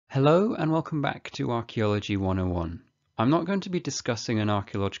Hello and welcome back to Archaeology 101. I'm not going to be discussing an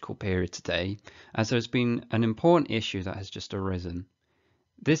archaeological period today, as there's been an important issue that has just arisen.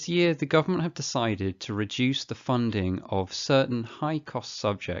 This year, the government have decided to reduce the funding of certain high-cost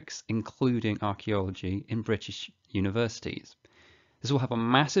subjects, including archaeology, in British universities. This will have a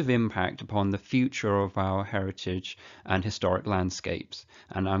massive impact upon the future of our heritage and historic landscapes,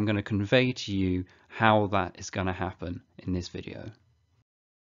 and I'm going to convey to you how that is going to happen in this video.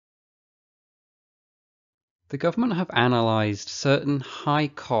 The government have analysed certain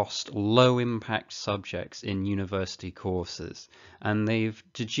high-cost, low-impact subjects in university courses, and they've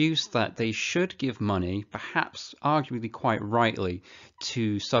deduced that they should give money, perhaps arguably quite rightly,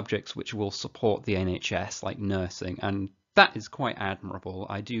 to subjects which will support the NHS, like nursing, and that is quite admirable.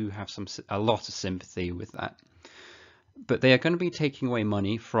 I do have a lot of sympathy with that. But they are going to be taking away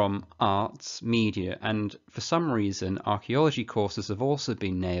money from arts, media, and for some reason, archaeology courses have also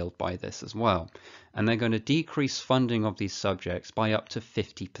been nailed by this as well. And they're going to decrease funding of these subjects by up to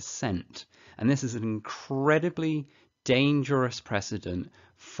 50%. And this is an incredibly dangerous precedent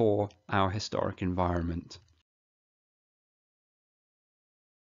for our historic environment.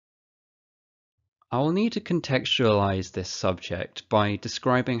 I will need to contextualize this subject by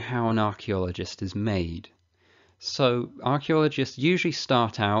describing how an archaeologist is made. So archaeologists usually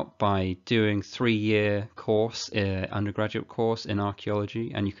start out by doing 3-year course, undergraduate course in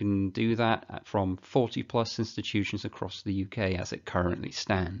archaeology, and you can do that from 40 plus institutions across the UK as it currently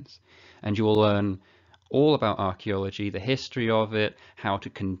stands. And you will learn all about archaeology, the history of it, how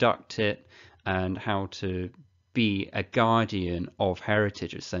to conduct it, and how to be a guardian of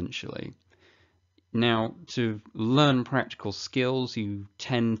heritage essentially. Now, to learn practical skills, you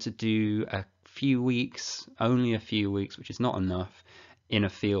tend to do a few weeks, only a few weeks, which is not enough, in a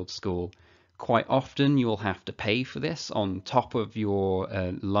field school. Quite often you'll have to pay for this on top of your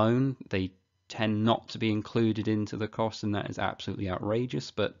loan. They tend not to be included into the cost, and that is absolutely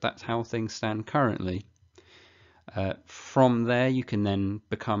outrageous, but that's how things stand currently. From there, you can then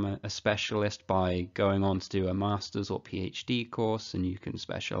become a specialist by going on to do a master's or PhD course, and you can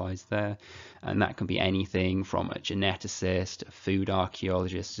specialize there. And that can be anything from a geneticist, a food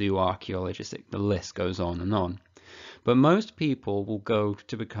archaeologist, zoo archaeologist, the list goes on and on. But most people will go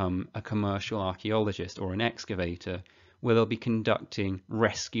to become a commercial archaeologist or an excavator, where they'll be conducting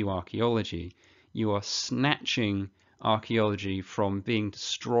rescue archaeology. You are snatching archaeology from being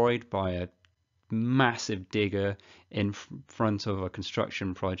destroyed by a massive digger in front of a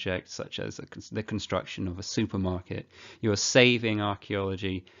construction project such as the construction of a supermarket. You are saving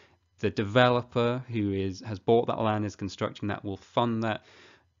archaeology. The developer who has bought that land is constructing that will fund that,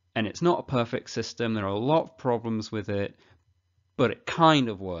 and it's not a perfect system. There are a lot of problems with it, but it kind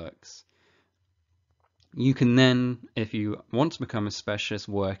of works. You can then, if you want to become a specialist,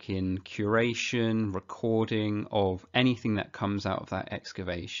 work in curation, recording of anything that comes out of that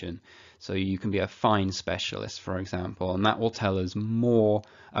excavation. So you can be a find specialist, for example, and that will tell us more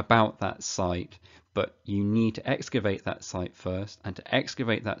about that site. But you need to excavate that site first, and to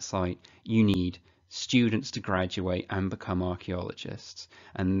excavate that site, you need students to graduate and become archaeologists.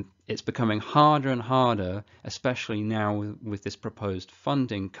 And it's becoming harder and harder, especially now with this proposed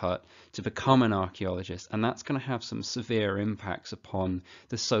funding cut, to become an archaeologist. And that's going to have some severe impacts upon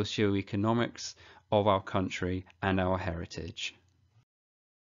the socio-economics of our country and our heritage.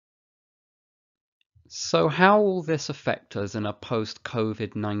 So how will this affect us in a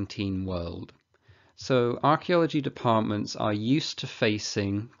post-COVID-19 world? So archaeology departments are used to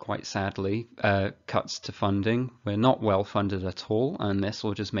facing, quite sadly, cuts to funding. We're not well funded at all, and this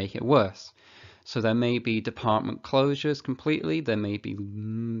will just make it worse. So there may be department closures completely. There may be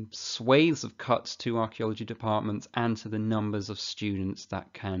swathes of cuts to archaeology departments and to the numbers of students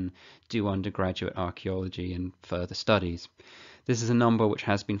that can do undergraduate archaeology and further studies. This is a number which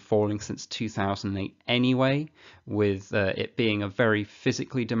has been falling since 2008 anyway, with it being a very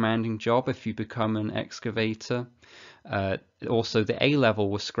physically demanding job if you become an excavator. Also, the A-level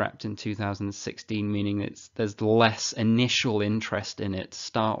was scrapped in 2016, meaning there's less initial interest in it to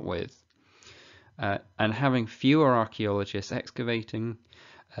start with. And having fewer archaeologists excavating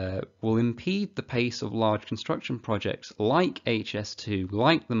will impede the pace of large construction projects like HS2,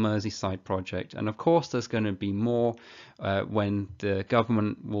 like the Merseyside project. And of course, there's going to be more when the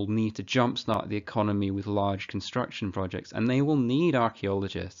government will need to jumpstart the economy with large construction projects, and they will need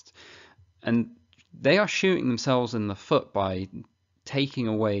archaeologists. And they are shooting themselves in the foot by taking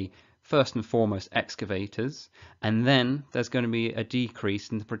away first and foremost excavators, and then there's going to be a decrease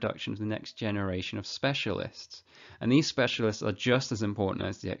in the production of the next generation of specialists. And these specialists are just as important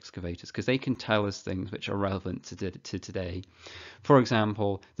as the excavators because they can tell us things which are relevant to today. For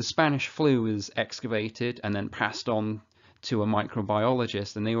example, the Spanish flu was excavated and then passed on to a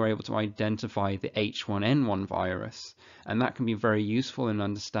microbiologist, and they were able to identify the H1N1 virus. And that can be very useful in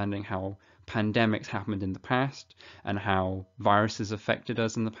understanding how pandemics happened in the past and how viruses affected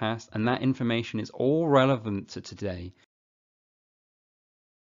us in the past. And that information is all relevant to today.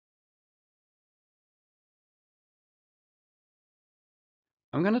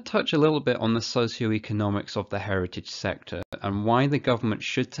 I'm going to touch a little bit on the socioeconomics of the heritage sector and why the government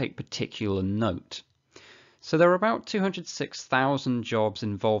should take particular note. So there are about 206,000 jobs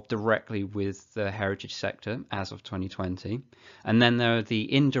involved directly with the heritage sector as of 2020. And then there are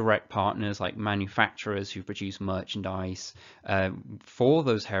the indirect partners like manufacturers who produce merchandise for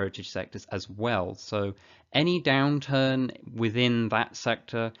those heritage sectors as well. So any downturn within that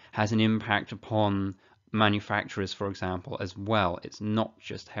sector has an impact upon manufacturers, for example, as well. It's not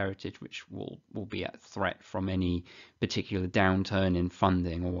just heritage which will be at threat from any particular downturn in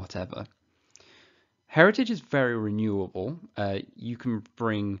funding or whatever. Heritage is very renewable. You can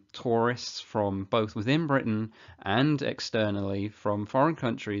bring tourists from both within Britain and externally from foreign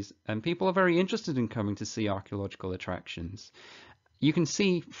countries, and people are very interested in coming to see archaeological attractions. You can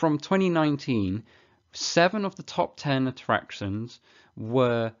see from 2019, 7 of the top 10 attractions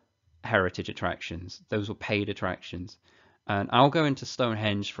were heritage attractions. Those were paid attractions. And I'll go into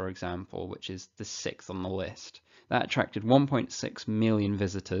Stonehenge, for example, which is the 6th on the list. That attracted 1.6 million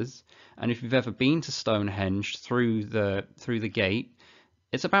visitors, and if you've ever been to Stonehenge through the gate,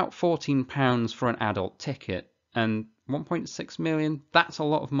 it's about £14 for an adult ticket, and 1.6 million, that's a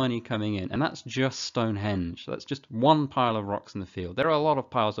lot of money coming in, and that's just Stonehenge. That's just one pile of rocks in the field. There are a lot of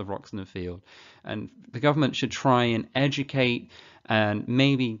piles of rocks in the field, and the government should try and educate and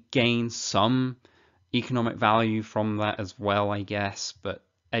maybe gain some economic value from that as well, I guess, but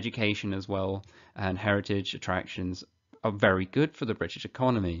education as well and heritage attractions are very good for the British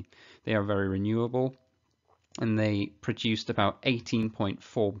economy. They are very renewable, and they produced about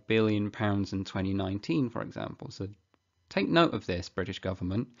 £18.4 billion in 2019, for example. So take note of this, British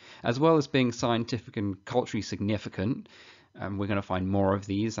government, as well as being scientific and culturally significant. We're going to find more of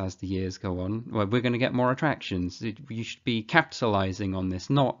these as the years go on. Well, we're going to get more attractions. You should be capitalizing on this,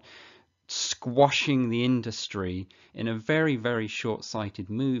 not squashing the industry in a very, very short-sighted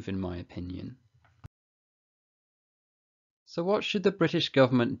move, in my opinion. So what should the British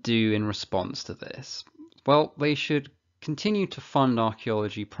government do in response to this? Well, they should continue to fund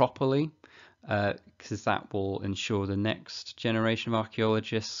archaeology properly, because that will ensure the next generation of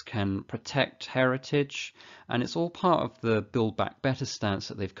archaeologists can protect heritage, and it's all part of the Build Back Better stance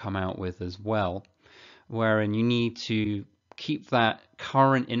that they've come out with as well, wherein you need to keep that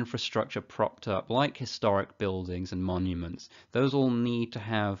current infrastructure propped up, like historic buildings and monuments. Those all need to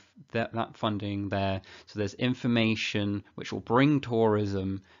have that funding there, so there's information which will bring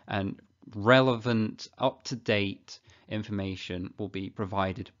tourism, and relevant, up-to-date information will be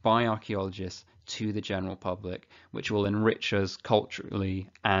provided by archaeologists to the general public, which will enrich us culturally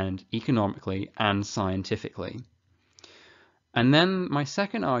and economically and scientifically. And then my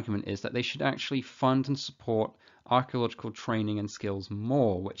second argument is that they should actually fund and support archaeological training and skills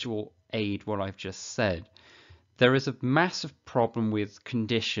more, which will aid what I've just said. There is a massive problem with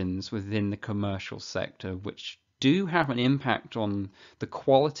conditions within the commercial sector, which do have an impact on the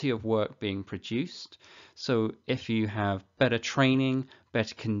quality of work being produced. So if you have better training,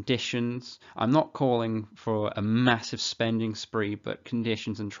 better conditions, I'm not calling for a massive spending spree, but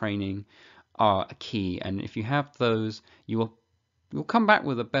conditions and training are a key. And if you have those, you'll come back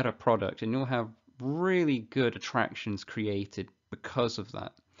with a better product, and you'll have really good attractions created because of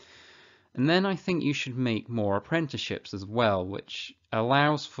that. And then I think you should make more apprenticeships as well, which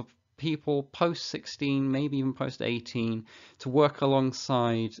allows for people post 16, maybe even post 18, to work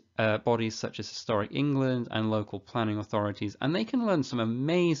alongside bodies such as Historic England and local planning authorities, and they can learn some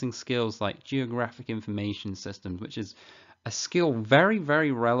amazing skills like geographic information systems, which is a skill very,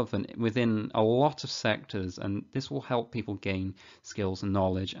 very relevant within a lot of sectors, and this will help people gain skills and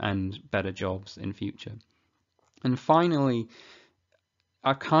knowledge and better jobs in future. And finally,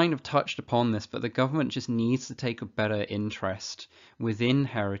 I kind of touched upon this, but the government just needs to take a better interest within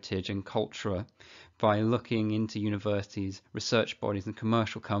heritage and culture by looking into universities, research bodies and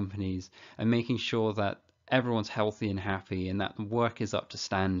commercial companies, and making sure that everyone's healthy and happy, and that the work is up to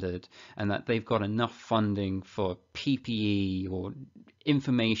standard, and that they've got enough funding for PPE or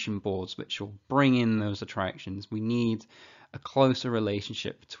information boards which will bring in those attractions. We need a closer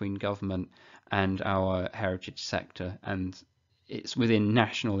relationship between government and our heritage sector, and it's within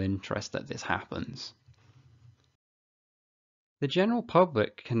national interest that this happens. The general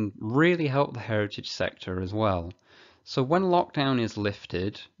public can really help the heritage sector as well. So when lockdown is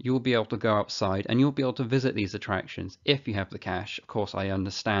lifted, you'll be able to go outside and you'll be able to visit these attractions if you have the cash. Of course, I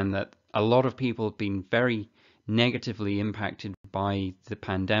understand that a lot of people have been very negatively impacted by the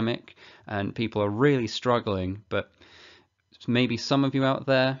pandemic and people are really struggling, but maybe some of you out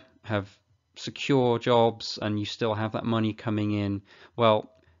there have secure jobs and you still have that money coming in.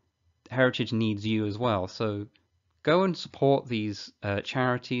 Well, heritage needs you as well. So go and support these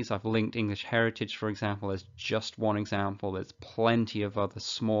charities. I've linked English Heritage, for example, as just one example. There's plenty of other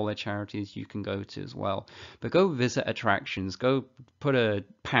smaller charities you can go to as well. But go visit attractions. Go put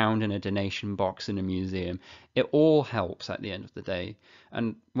 £1 in a donation box in a museum. It all helps at the end of the day.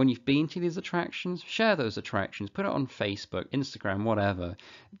 And when you've been to these attractions, share those attractions. Put it on Facebook, Instagram, whatever.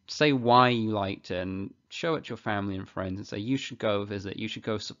 Say why you liked it and show it to your family and friends and say you should go visit, you should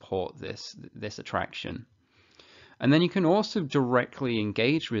go support this attraction. And then you can also directly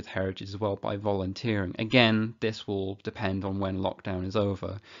engage with heritage as well by volunteering. Again, this will depend on when lockdown is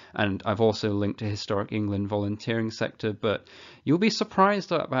over. And I've also linked to Historic England volunteering sector, but you'll be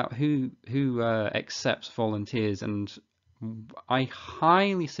surprised about who accepts volunteers. And I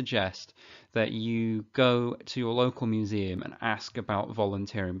highly suggest that you go to your local museum and ask about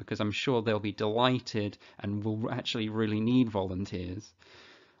volunteering, because I'm sure they'll be delighted and will actually really need volunteers.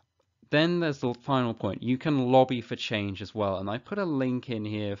 Then there's the final point. You can lobby for change as well. And I put a link in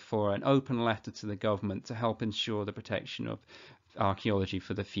here for an open letter to the government to help ensure the protection of archaeology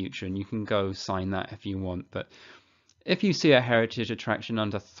for the future. And you can go sign that if you want. But if you see a heritage attraction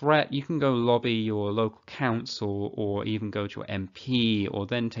under threat, you can go lobby your local council or even go to your MP, or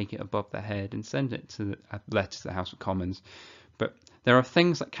then take it above the head and send it to a letter to the House of Commons. But there are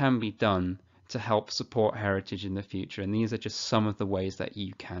things that can be done to help support heritage in the future, and these are just some of the ways that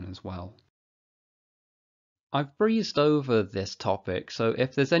you can as well. I've breezed over this topic, so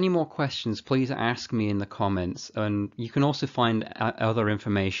if there's any more questions, please ask me in the comments. And you can also find other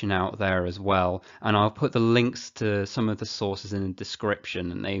information out there as well. And I'll put the links to some of the sources in the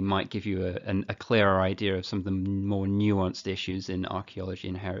description, and they might give you a clearer idea of some of the more nuanced issues in archaeology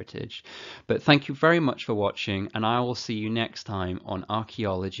and heritage. But thank you very much for watching, and I will see you next time on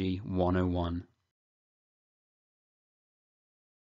Archaeology 101.